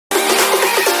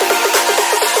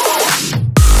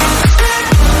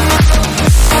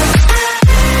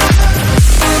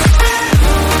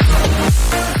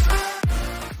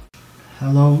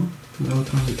alone, go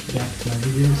to react to my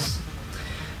videos.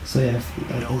 So yeah,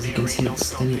 as you can see,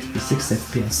 it's 1086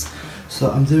 FPS.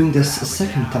 So I'm doing this a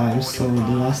second time, so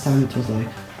the last time it was like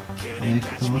a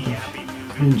lot of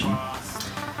cringy.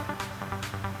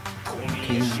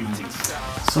 Okay,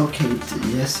 so okay,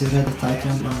 yes, you read the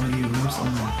title already, MEMZ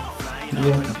on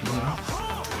real computer.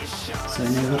 So I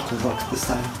never to box this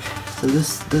time. So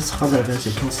this hardware, as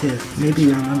you can see, maybe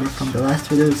you remember from the last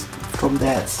videos from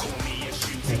that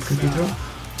computer.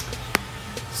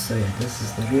 So yeah, this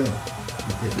is the real.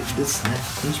 This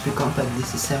HP compact,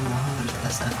 this is 7100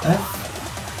 SFF.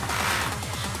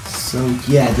 So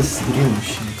yeah, this is the real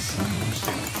machine. So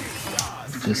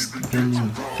just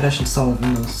brand fresh installed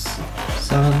Windows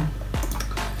 7.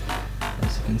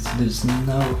 As you can see, there's no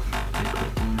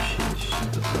recording machine,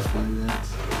 stuff like that.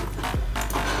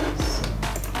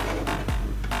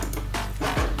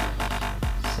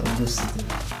 So this is the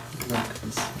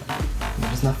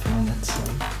there's nothing on it. So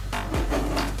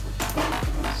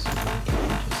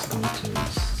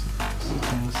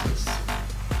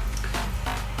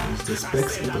the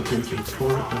specs in the 1024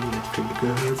 3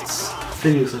 GHz,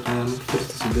 3 user RAM,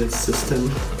 32-bit system,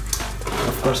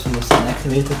 of course Windows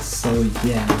activated. So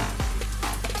yeah,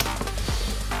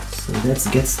 so let's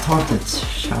get started,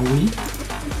 shall we?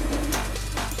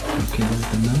 Okay, there's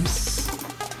the MEMZ.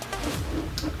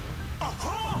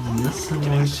 Yes, I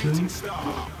want to.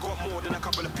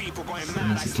 So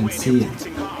as you can see,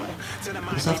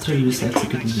 just after you just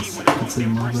execute this, it's a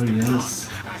malware, yes.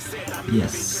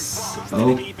 Yes,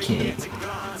 okay.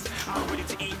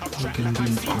 You can do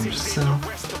it for yourself.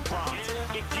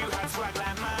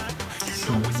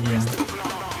 So yeah.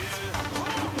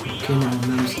 Okay, now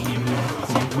MEMZ on the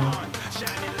corner.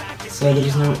 So there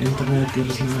is no internet, there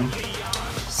is no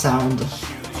sound,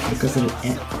 because there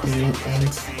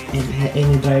aren't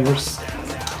any drivers.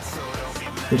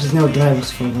 There is no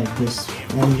drivers for like this,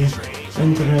 and the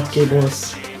internet cable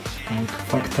is like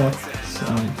fucked up. So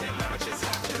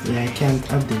yeah, I can't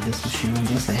update this machine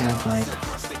unless I have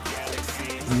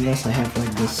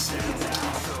like this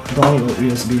dual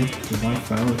USB to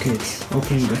Wi-Fi. Okay, it's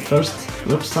opening the first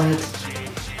website.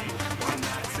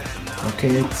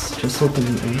 Okay, it's just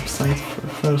opening the website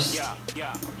first.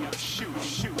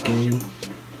 Okay,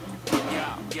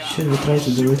 should we try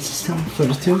to do it system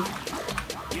 32?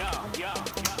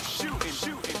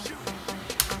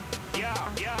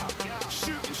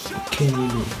 Okay,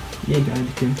 maybe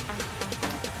IDK.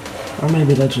 Or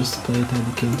maybe let's just play it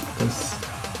IDK, because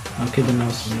okay, the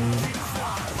mouse is moving,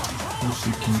 as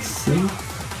you can see.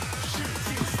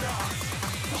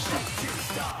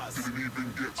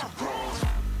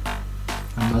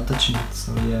 I'm not touching it,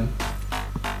 so yeah.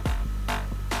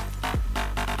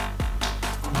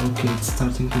 Okay, it's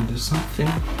starting to do something.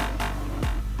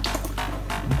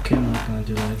 Okay, I'm not gonna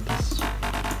do like this.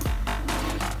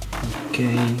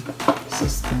 Okay,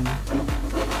 system,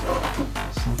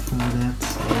 something like that.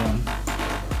 So yeah.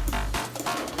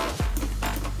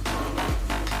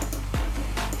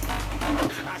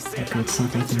 Okay, it's not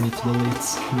letting me to delete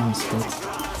mouse, but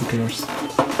who cares?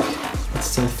 It's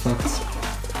still fucked.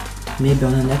 Maybe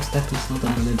on the next episode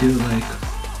I'm gonna do like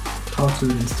how to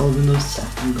install Windows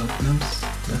after we got MEMZ.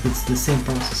 But it's the same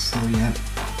process, so yeah.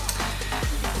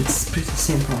 It's pretty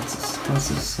same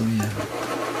process, so yeah.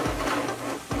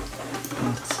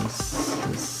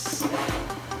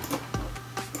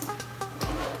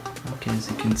 Okay, as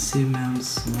you can see, MEMZ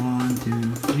 1,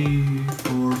 2, 3,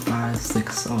 4, 5,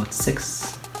 6. Oh, it's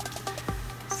 6.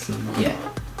 So yeah.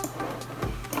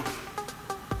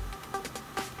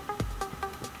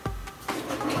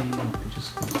 Okay, let me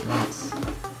just go to that.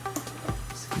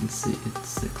 As you can see, it's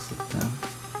 6 of them.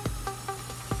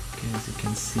 Okay, as you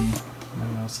can see, my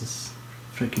mouse is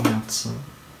freaking out, so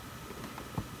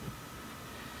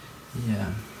yeah.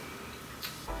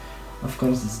 Of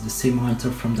course, it's the same monitor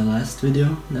from the last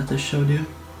video that I showed you.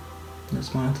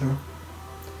 This monitor.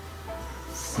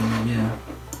 So yeah.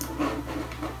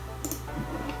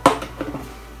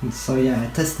 And so yeah, I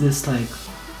tested this like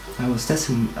I was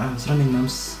running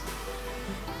MEMZ.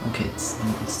 Okay, it's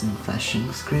still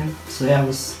flashing screen. So yeah,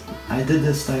 I did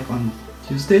this like on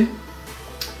Tuesday.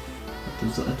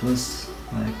 It was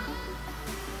like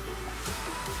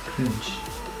cringe,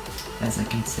 as I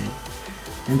can say.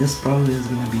 And this probably is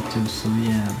gonna be too, so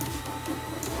yeah.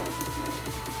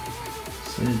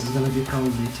 So it's gonna be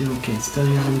probably too. Okay, still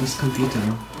using this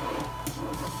computer.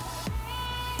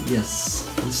 Yes,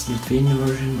 this is the Lithuanian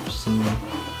version, so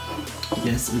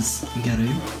yes, it's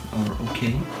gerai or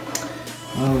okay.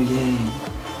 Oh yay.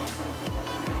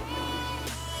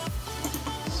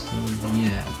 So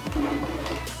yeah.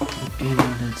 Okay,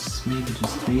 now let's maybe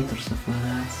just wait or stuff like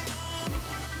that.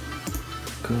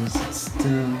 because it's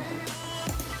still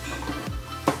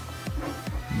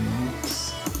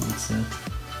notes. What's that?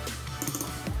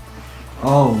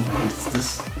 Oh, it's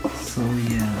this. So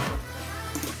yeah,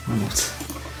 notes.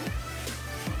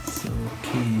 So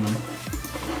okay,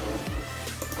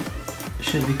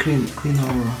 should we clean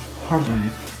our hard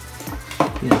drive?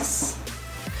 Yes.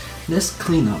 Let's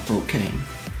clean up. Okay.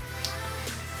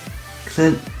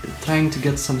 Trying to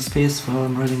get some space while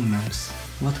I'm running MEMZ.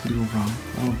 What could go wrong?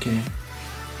 Okay.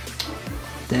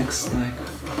 Text, like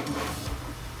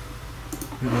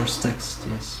reverse text,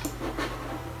 yes.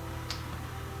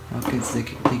 Okay, it's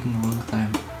taking a long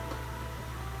time.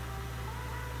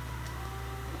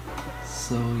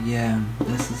 So yeah,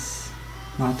 this is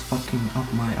not fucking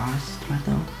up my ass right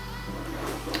now.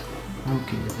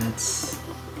 Okay, that's...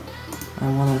 I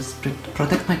wanna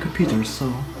protect my computer,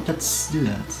 so let's do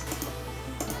that.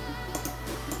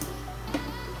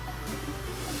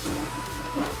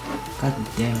 God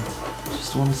damn it. I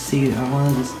just wanna see, I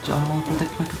wanna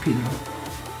protect my computer.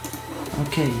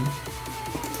 Okay.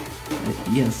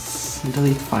 Yes,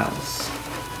 delete files.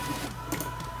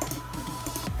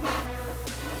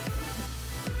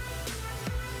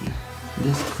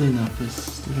 This cleanup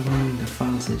is removing the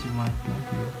files that you might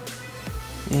not need.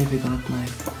 Yeah, we got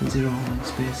like 0 white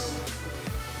space.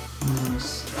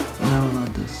 Windows. No,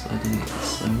 not this. I think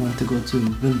it's, I want to go to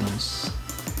Windows.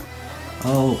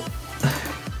 Oh,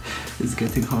 it's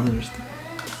getting harder.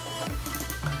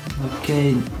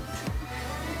 Okay.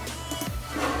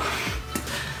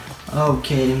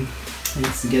 Okay,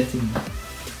 it's getting...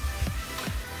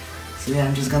 So yeah,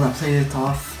 I'm just gonna play it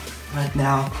off right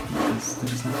now because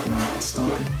there's nothing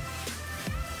stopping.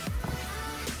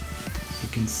 As you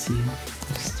can see,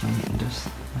 just trying to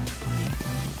playing.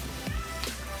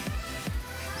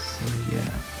 So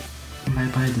yeah, I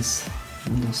might buy this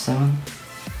Windows 7.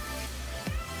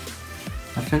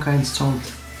 I think I installed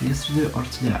yesterday or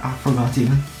today, I forgot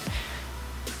even.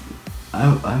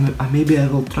 Maybe I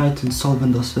will try to install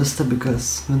Windows Vista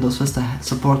because Windows Vista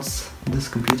supports this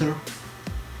computer.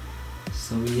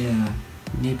 So yeah,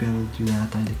 maybe I will do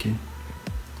that, IDK.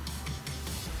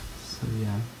 So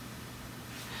yeah.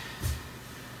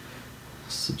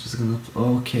 So just gonna...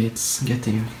 Okay, it's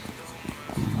getting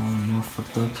more and more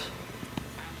fucked up.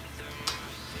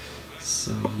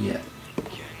 So yeah.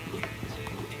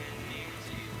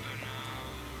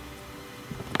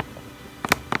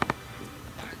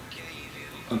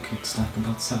 Okay, it's like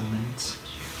about 7 minutes.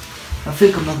 I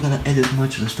think I'm not gonna edit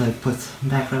much, just like put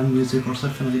background music or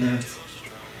something like that.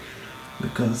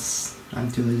 Because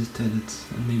I'm too lazy to edit,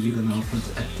 and maybe gonna upload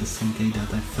at the same day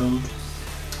that I filmed.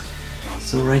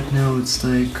 So right now it's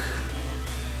like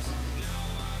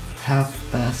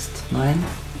 9:30.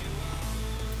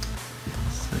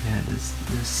 So yeah, this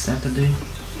Saturday.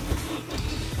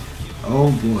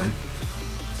 Oh boy.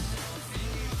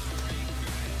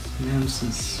 MEMZ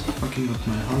is fucking up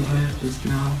my hard drive just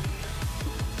now.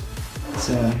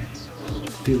 So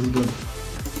feels good.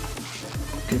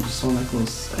 Okay, just wanna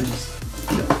close. I just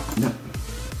no.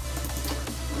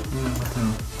 What the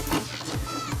hell?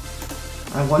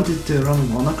 I wanted to run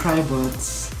WannaCry, but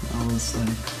I was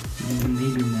like,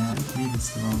 maybe it's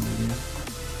the wrong idea.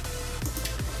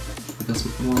 Because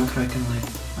WannaCry can like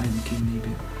IDK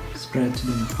maybe spread to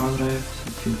the hard drive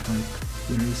if you like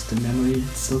erase the memory,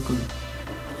 it still could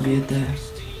be there.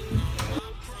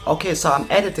 Okay, so I'm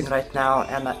editing right now,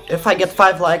 and if I get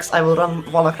 5 likes, I will run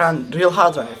WannaCry on real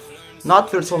hard drive. Not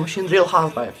virtual machine, real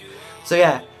hard drive. So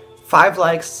yeah, 5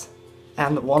 likes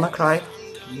and WannaCry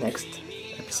next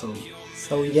episode.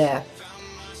 So yeah,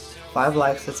 5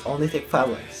 likes, let's only take 5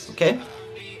 likes, okay?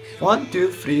 1, 2,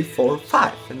 3, 4,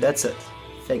 5, and that's it.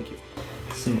 Thank you.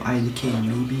 So IDK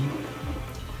maybe.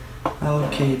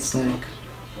 Okay, it's like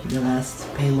the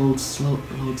last payload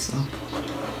loads up.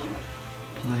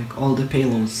 Like all the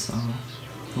payloads are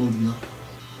loaded up.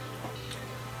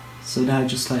 So now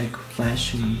just like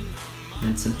flashing,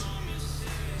 that's it.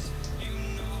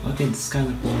 Okay, it's kind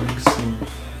of boring, so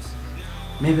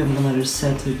maybe I'm gonna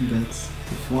reset it, but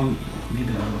if one,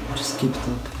 maybe I'll just keep it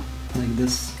up like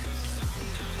this.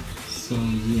 So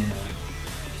yeah.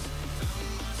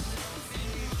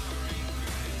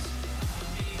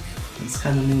 It's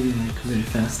kind of moving like very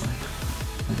fast,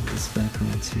 like this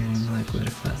background, it's moving like very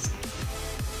fast.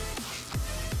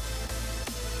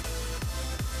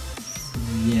 So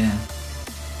yeah.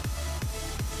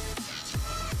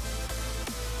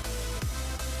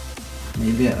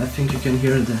 Maybe I think you can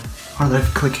hear the hard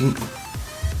drive clicking.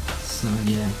 So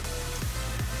yeah.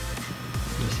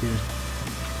 Just hear it.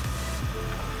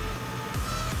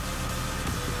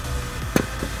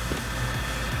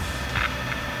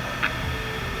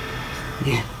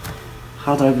 Yeah.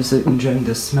 hard drive is enjoying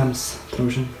this MEMZ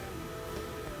version.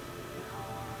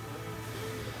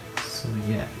 So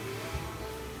yeah.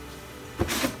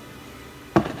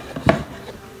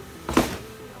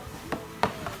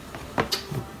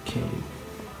 Okay.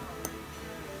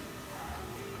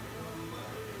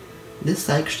 This is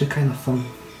actually kind of fun.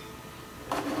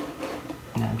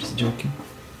 No, I'm just joking.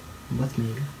 But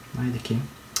maybe. I can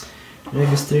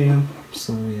register.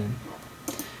 So yeah.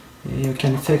 You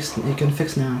can fix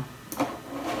now.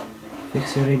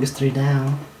 Fix your registry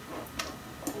now.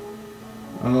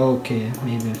 Okay,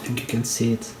 maybe I think you can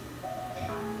see it.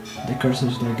 The cursor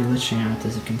is like glitching out,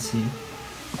 as you can see.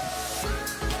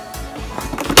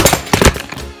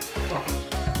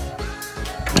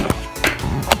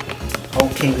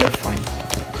 Okay, we're fine.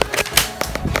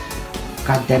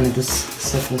 God damn it, this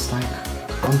set was like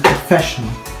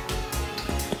unprofessional.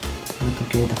 But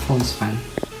okay, the phone's fine.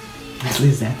 At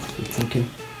least that, it's okay.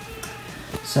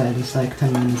 So it's like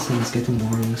 10 minutes and it's getting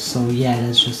boring, so yeah,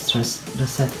 let's just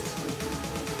reset it.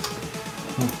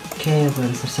 Okay,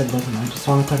 where's the reset button? I just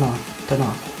want to turn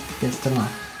off, yes, turn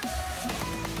off.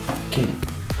 Okay.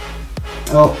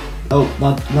 Oh,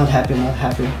 not happy.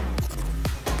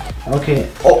 Okay,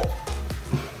 oh!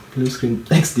 Blue screen,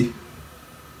 XD.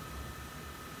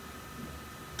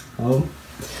 Oh,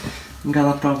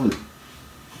 got a problem.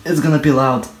 It's gonna be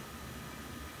loud.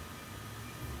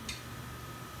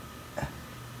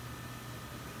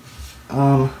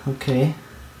 Okay.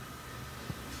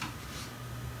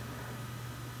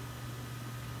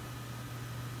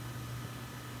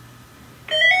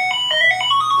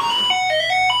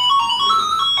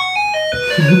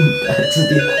 That's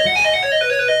the...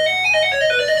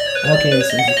 Okay,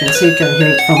 so as you can see, you can hear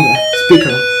it from the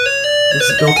speaker. This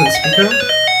is built-in speaker.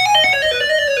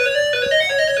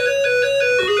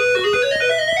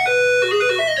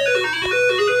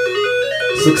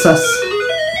 Success.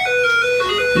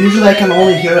 Usually I can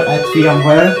only hear it at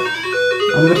VMware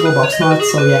on VirtualBox not,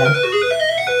 so yeah.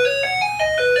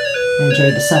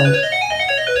 Enjoy the sound.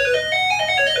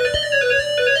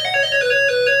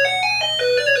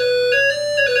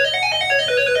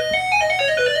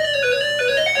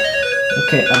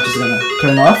 Okay, I'm just gonna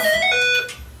turn off.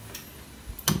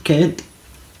 Okay,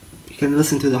 you can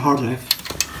listen to the hard drive.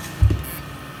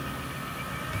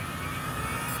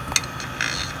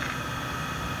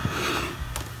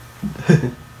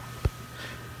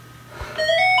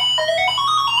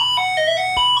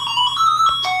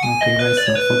 Okay, right, it's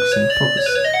not focusing. Focus.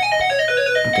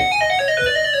 Okay.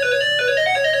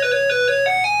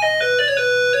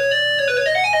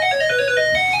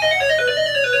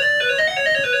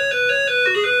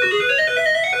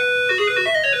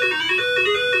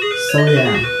 So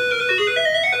yeah,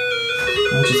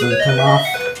 I'm just gonna turn off.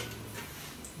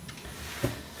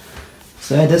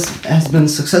 So yeah, this has been a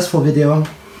successful video.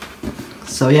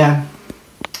 So yeah,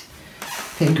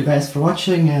 thank you guys for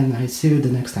watching and I see you the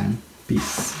next time.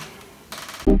 Peace.